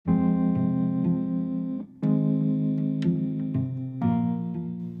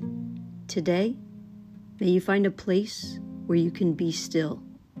Today, may you find a place where you can be still,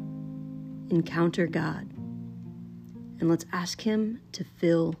 encounter God, and let's ask Him to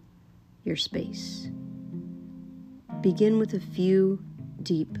fill your space. Begin with a few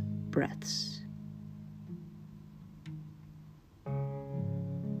deep breaths.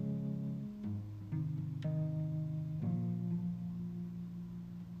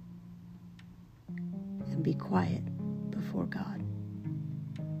 And be quiet before God.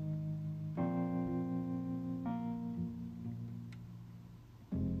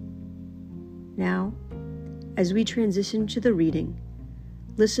 Now, as we transition to the reading,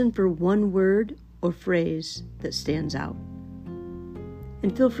 listen for one word or phrase that stands out.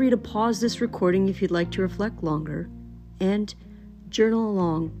 And feel free to pause this recording if you'd like to reflect longer, and journal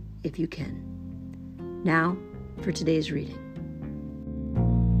along if you can. Now, for today's reading.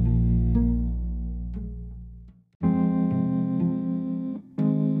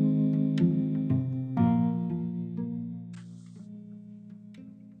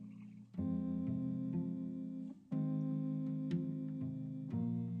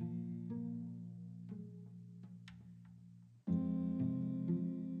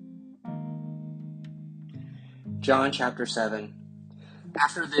 John chapter 7.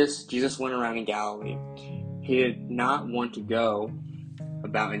 After this, Jesus went around in Galilee. He did not want to go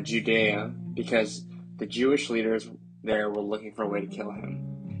about in Judea because the Jewish leaders there were looking for a way to kill him.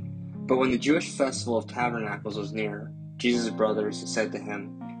 But when the Jewish festival of Tabernacles was near, Jesus' brothers said to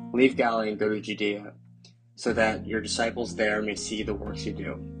him, "Leave Galilee and go to Judea, so that your disciples there may see the works you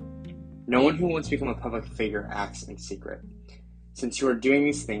do. No one who wants to become a public figure acts in secret. Since you are doing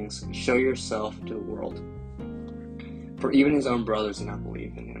these things, show yourself to the world." For even his own brothers did not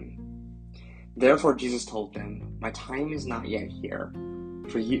believe in him. Therefore Jesus told them, "My time is not yet here.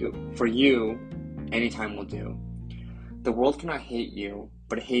 For you, any time will do. The world cannot hate you,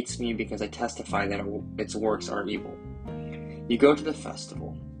 but it hates me because I testify that its works are evil. You go to the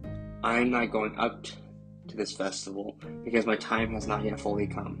festival. I am not going up to this festival because my time has not yet fully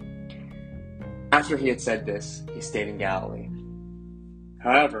come." After he had said this, he stayed in Galilee.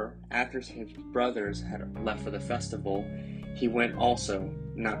 However, after his brothers had left for the festival, he went also,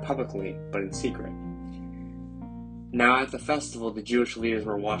 not publicly, but in secret. Now at the festival, the Jewish leaders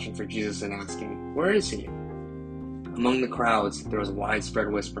were watching for Jesus and asking, "Where is he?" Among the crowds, there was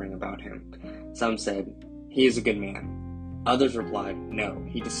widespread whispering about him. Some said, "He is a good man." Others replied, "No,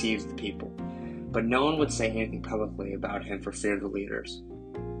 he deceives the people." But no one would say anything publicly about him for fear of the leaders.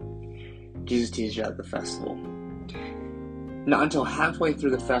 Jesus teaches at the festival. Not until halfway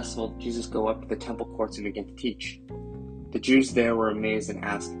through the festival did Jesus go up to the temple courts and begin to teach. The Jews there were amazed and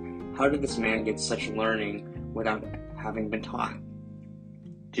asked, "How did this man get such learning without having been taught?"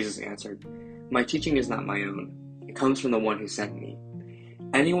 Jesus answered, "My teaching is not my own. It comes from the one who sent me.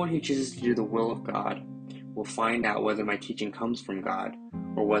 Anyone who chooses to do the will of God will find out whether my teaching comes from God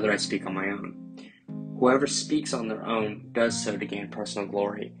or whether I speak on my own. Whoever speaks on their own does so to gain personal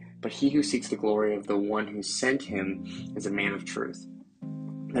glory, but he who seeks the glory of the one who sent him is a man of truth.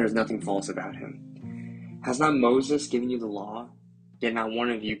 There is nothing false about him. Has not Moses given you the law? Yet not one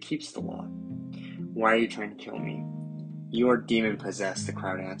of you keeps the law. Why are you trying to kill me?" "You are demon-possessed," the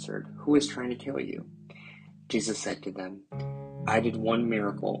crowd answered. "Who is trying to kill you?" Jesus said to them, "I did one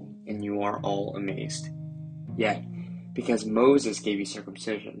miracle, and you are all amazed. Yet, because Moses gave you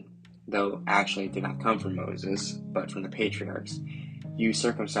circumcision, though actually it did not come from Moses, but from the patriarchs, you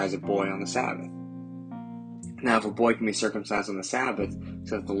circumcise a boy on the Sabbath. Now if a boy can be circumcised on the Sabbath,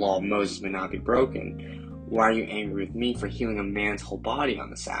 so that the law of Moses may not be broken, why are you angry with me for healing a man's whole body on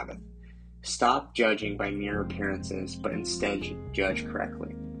the Sabbath? Stop judging by mere appearances, but instead judge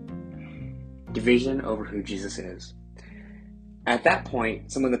correctly." Division over who Jesus is. At that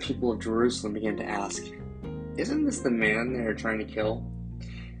point, some of the people of Jerusalem began to ask, "Isn't this the man they are trying to kill?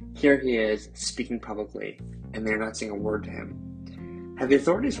 Here he is, speaking publicly, and they are not saying a word to him. Have the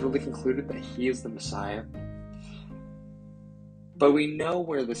authorities really concluded that he is the Messiah? But we know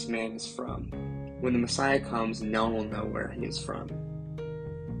where this man is from. When the Messiah comes, no one will know where he is from."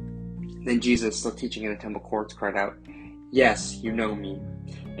 Then Jesus, still teaching in the temple courts, cried out, "Yes, you know me,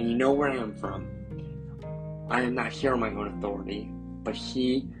 and you know where I am from. I am not here on my own authority, but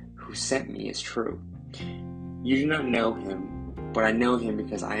he who sent me is true. You do not know him, but I know him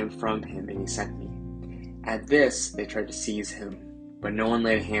because I am from him and he sent me." At this, they tried to seize him, but no one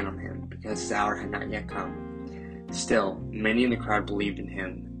laid a hand on him because his hour had not yet come. Still, many in the crowd believed in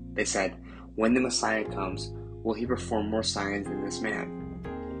him. They said, "When the Messiah comes, will he perform more signs than this man?"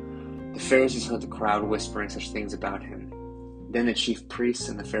 The Pharisees heard the crowd whispering such things about him. Then the chief priests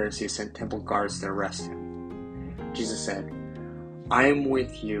and the Pharisees sent temple guards to arrest him. Jesus said, I am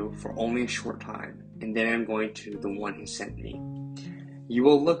with you for only a short time, and then I am going to the one who sent me. You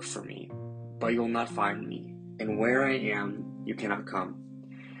will look for me, but you will not find me, and where I am, you cannot come."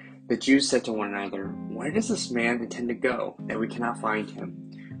 The Jews said to one another, "Where does this man intend to go, that we cannot find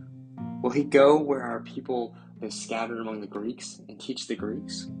him? Will he go where our people live scattered among the Greeks, and teach the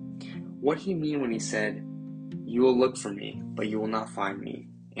Greeks? What did he mean when he said, 'You will look for me, but you will not find me,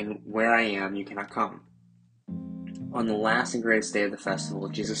 and where I am, you cannot come'?" On the last and greatest day of the festival,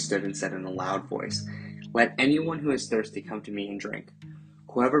 Jesus stood and said in a loud voice, "Let anyone who is thirsty come to me and drink.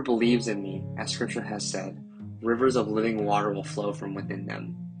 Whoever believes in me, as Scripture has said, rivers of living water will flow from within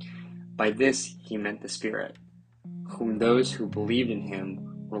them." By this he meant the Spirit, whom those who believed in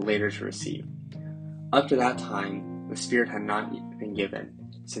him were later to receive. Up to that time, the Spirit had not yet been given,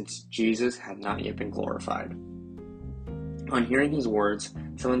 since Jesus had not yet been glorified. On hearing his words,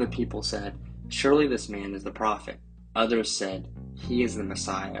 some of the people said, "Surely this man is the prophet." Others said, "He is the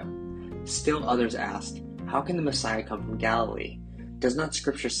Messiah." Still others asked, "How can the Messiah come from Galilee? Does not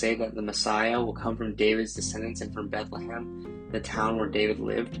Scripture say that the Messiah will come from David's descendants and from Bethlehem, the town where David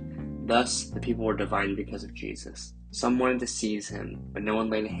lived?" Thus the people were divided because of Jesus. Some wanted to seize him, but no one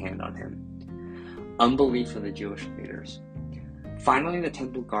laid a hand on him. Unbelief of the Jewish leaders. Finally, the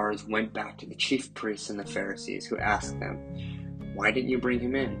temple guards went back to the chief priests and the Pharisees, who asked them, "Why didn't you bring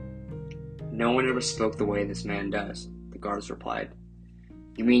him in?" "No one ever spoke the way this man does," the guards replied.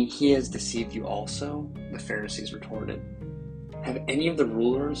 "You mean he has deceived you also?" the Pharisees retorted. "Have any of the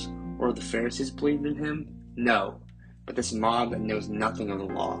rulers or the Pharisees believed in him?" "No, but this mob that knows nothing of the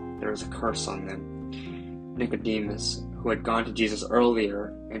law, there is a curse on them." Nicodemus, who had gone to Jesus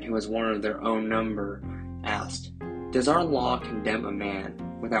earlier and who was one of their own number, asked, "Does our law condemn a man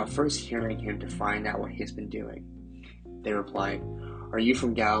without first hearing him to find out what he has been doing?" They replied, "Are you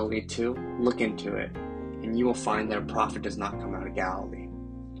from Galilee too? Look into it, and you will find that a prophet does not come out of Galilee."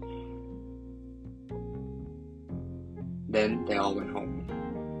 Then they all went home.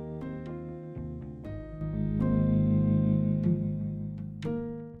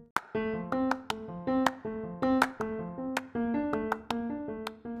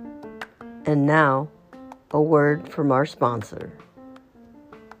 And now, a word from our sponsor.